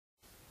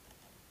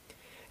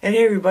And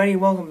hey everybody,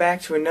 welcome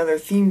back to another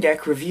theme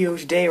deck review.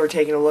 Today we're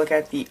taking a look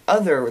at the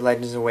other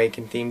Legends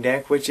Awaken theme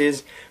deck, which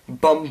is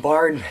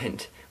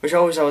Bombardment, which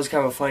always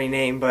kind of a funny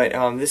name, but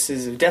this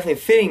is definitely a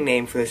fitting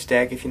name for this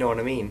deck, if you know what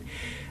I mean.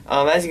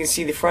 As you can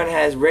see, the front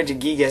has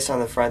Regigigas on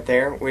the front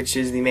there, which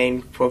is the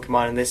main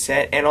Pokemon in this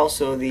set, and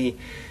also the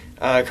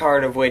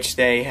card of which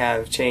they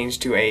have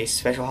changed to a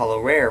special holo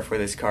rare for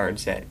this card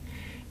set.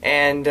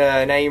 And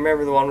now you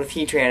remember the one with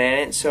Heatran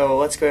in it, so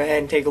let's go ahead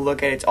and take a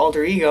look at its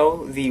alter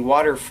ego, the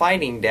water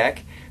fighting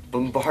deck,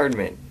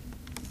 Bombardment.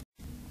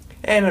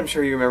 And I'm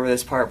sure you remember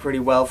this part pretty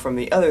well from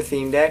the other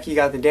theme deck. You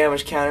got the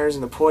damage counters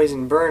and the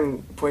poison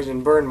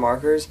burn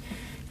markers.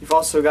 You've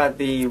also got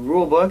the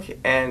rule book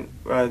and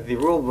the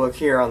rule book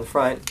here on the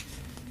front,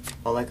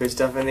 all that good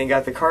stuff. And then you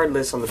got the card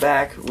list on the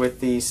back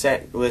with the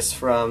set lists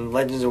from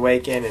Legends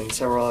Awaken and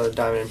several other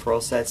Diamond and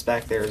Pearl sets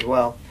back there as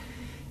well.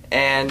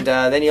 And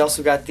then you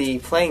also got the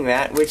playing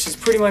mat, which is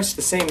pretty much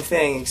the same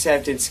thing,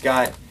 except it's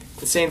got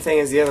the same thing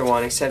as the other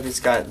one, except it's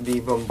got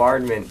the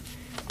Bombardment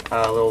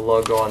little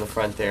logo on the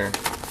front there.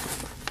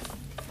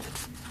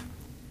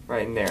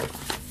 Right in there.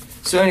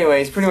 So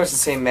anyways, pretty much the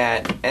same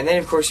mat. And then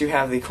of course you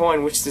have the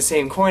coin, which is the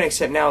same coin,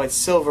 except now it's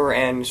silver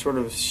and sort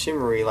of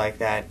shimmery like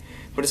that.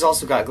 But it's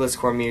also got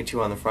Gliscor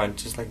Mewtwo on the front,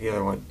 just like the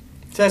other one.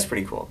 So that's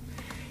pretty cool.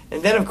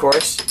 And then of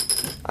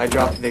course, I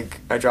dropped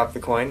the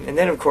coin, and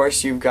then of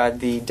course you've got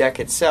the deck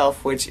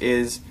itself, which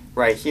is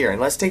right here. And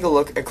let's take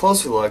a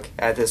closer look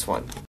at this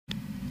one.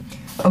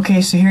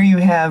 Okay, so here you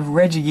have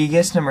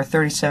Regigigas number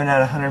 37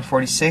 out of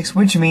 146,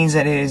 which means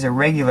that it is a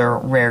regular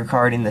rare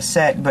card in the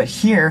set, but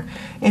here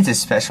it's a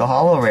special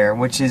holo rare,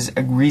 which is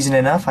a reason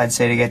enough, I'd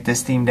say, to get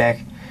this theme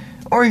deck.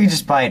 Or you could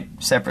just buy it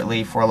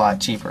separately for a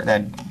lot cheaper.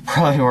 That'd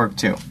probably work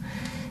too.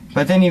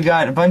 But then you've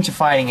got a bunch of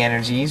fighting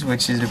energies,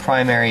 which is the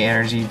primary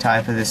energy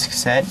type of this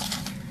set.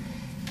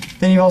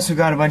 Then you've also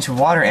got a bunch of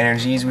water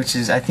energies, which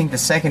is, I think, the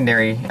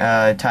secondary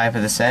type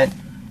of the set.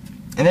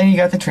 And then you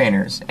got the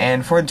trainers.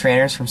 And for the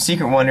trainers, from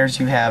Secret Wonders,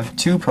 you have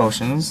 2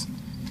 potions.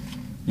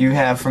 You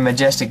have from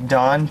Majestic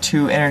Dawn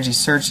 2 energy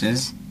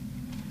searches.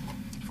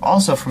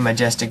 Also from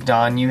Majestic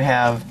Dawn, you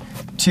have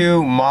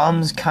 2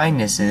 Mom's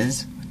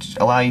Kindnesses, which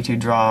allow you to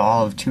draw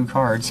all of 2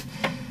 cards.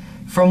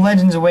 From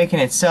Legends Awaken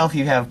itself,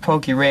 you have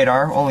Poke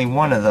Radar, only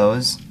 1 of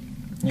those.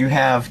 You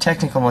have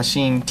Technical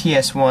Machine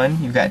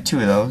TS1, you've got 2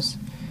 of those.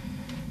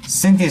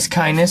 Cynthia's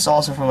Kindness,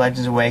 also from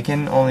Legends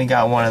Awaken, only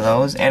got 1 of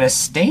those. And a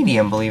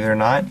Stadium, believe it or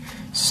not,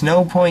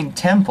 Snow Point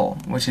Temple,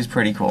 which is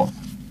pretty cool.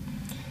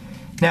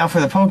 Now for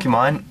the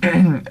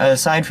Pokemon,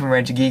 aside from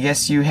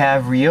Regigigas, you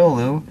have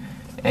Riolu,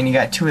 and you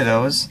got 2 of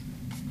those.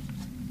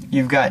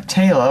 You've got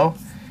Tailo,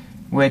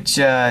 which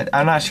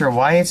I'm not sure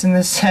why it's in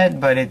this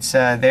set, but it's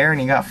there, and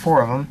you got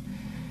 4 of them.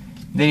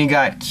 Then you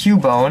got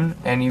Cubone,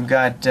 and you've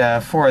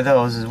got 4 of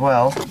those as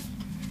well.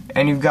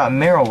 And you've got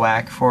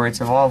Marowak for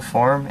its evolved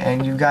form,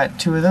 and you've got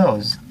 2 of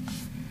those.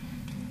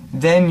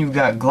 Then you've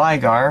got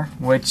Gligar,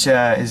 which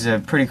is a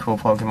pretty cool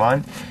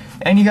Pokemon,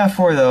 and you got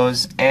 4 of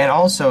those, and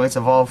also its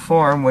evolved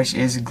form, which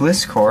is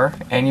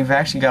Gliscor, and you've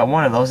actually got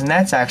 1 of those, and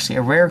that's actually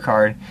a rare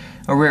card,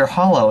 a rare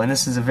holo, and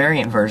this is a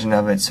variant version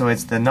of it, so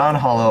it's the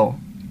non-holo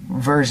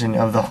version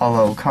of the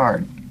holo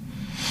card.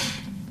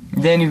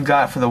 Then you've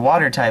got, for the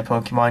water-type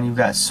Pokemon, you've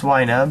got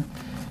Swinub,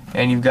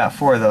 and you've got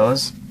 4 of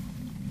those.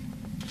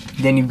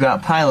 Then you've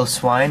got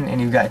Piloswine,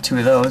 and you've got 2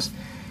 of those.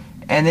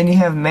 And then you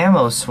have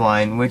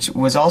Mamoswine, which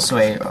was also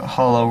a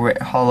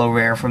holo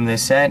rare from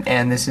this set,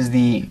 and this is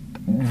the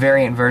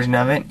variant version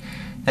of it.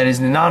 That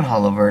is the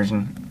non-holo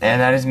version, and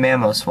that is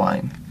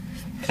Mamoswine.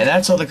 And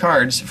that's all the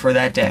cards for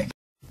that deck.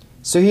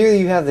 So here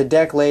you have the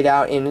deck laid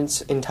out in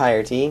its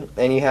entirety,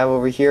 and you have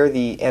over here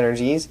the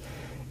energies,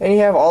 and you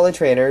have all the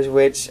trainers,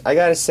 which I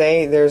gotta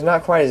say, there's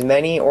not quite as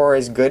many or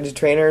as good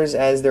trainers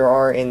as there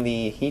are in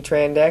the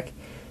Heatran deck.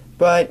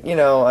 But, you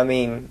know, I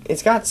mean,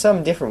 it's got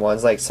some different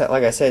ones, like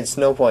I said,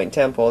 Snow Point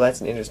Temple, that's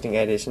an interesting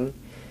addition.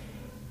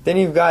 Then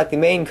you've got the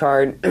main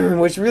card,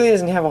 which really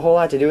doesn't have a whole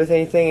lot to do with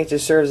anything, it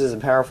just serves as a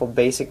powerful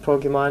basic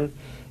Pokemon,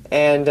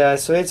 and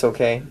so it's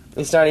okay.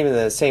 It's not even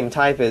the same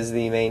type as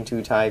the main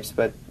 2 types,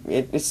 but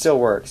it still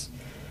works.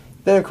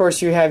 Then, of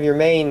course, you have your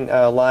main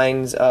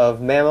lines of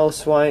the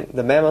Mamoswine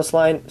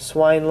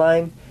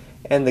line,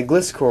 and the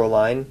Gliscor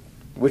line,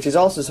 which is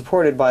also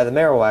supported by the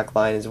Marowak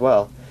line as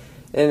well.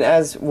 And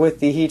as with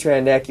the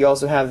Heatran deck, you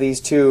also have these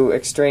 2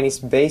 extraneous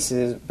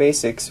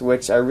basics,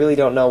 which I really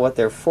don't know what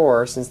they're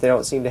for, since they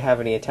don't seem to have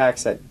any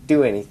attacks that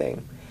do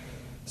anything.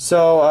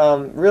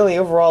 So, really,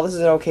 overall, this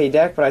is an okay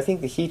deck, but I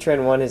think the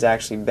Heatran one is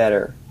actually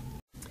better.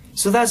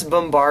 So that's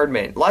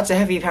Bombardment. Lots of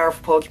heavy,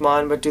 powerful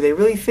Pokemon, but do they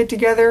really fit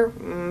together?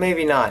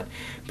 Maybe not.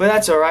 But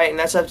that's alright, and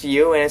that's up to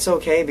you, and it's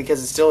okay,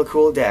 because it's still a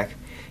cool deck.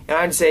 And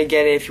I'd say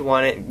get it if you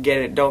want it, get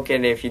it, don't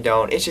get it if you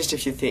don't. It's just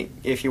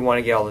if you want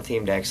to get all the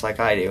theme decks like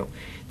I do,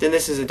 then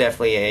this is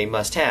definitely a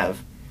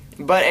must-have.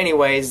 But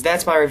anyways,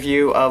 that's my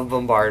review of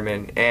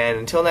Bombardment, and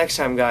until next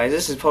time guys,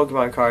 this is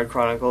Pokemon Card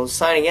Chronicles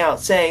signing out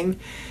saying,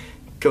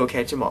 go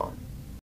catch 'em all.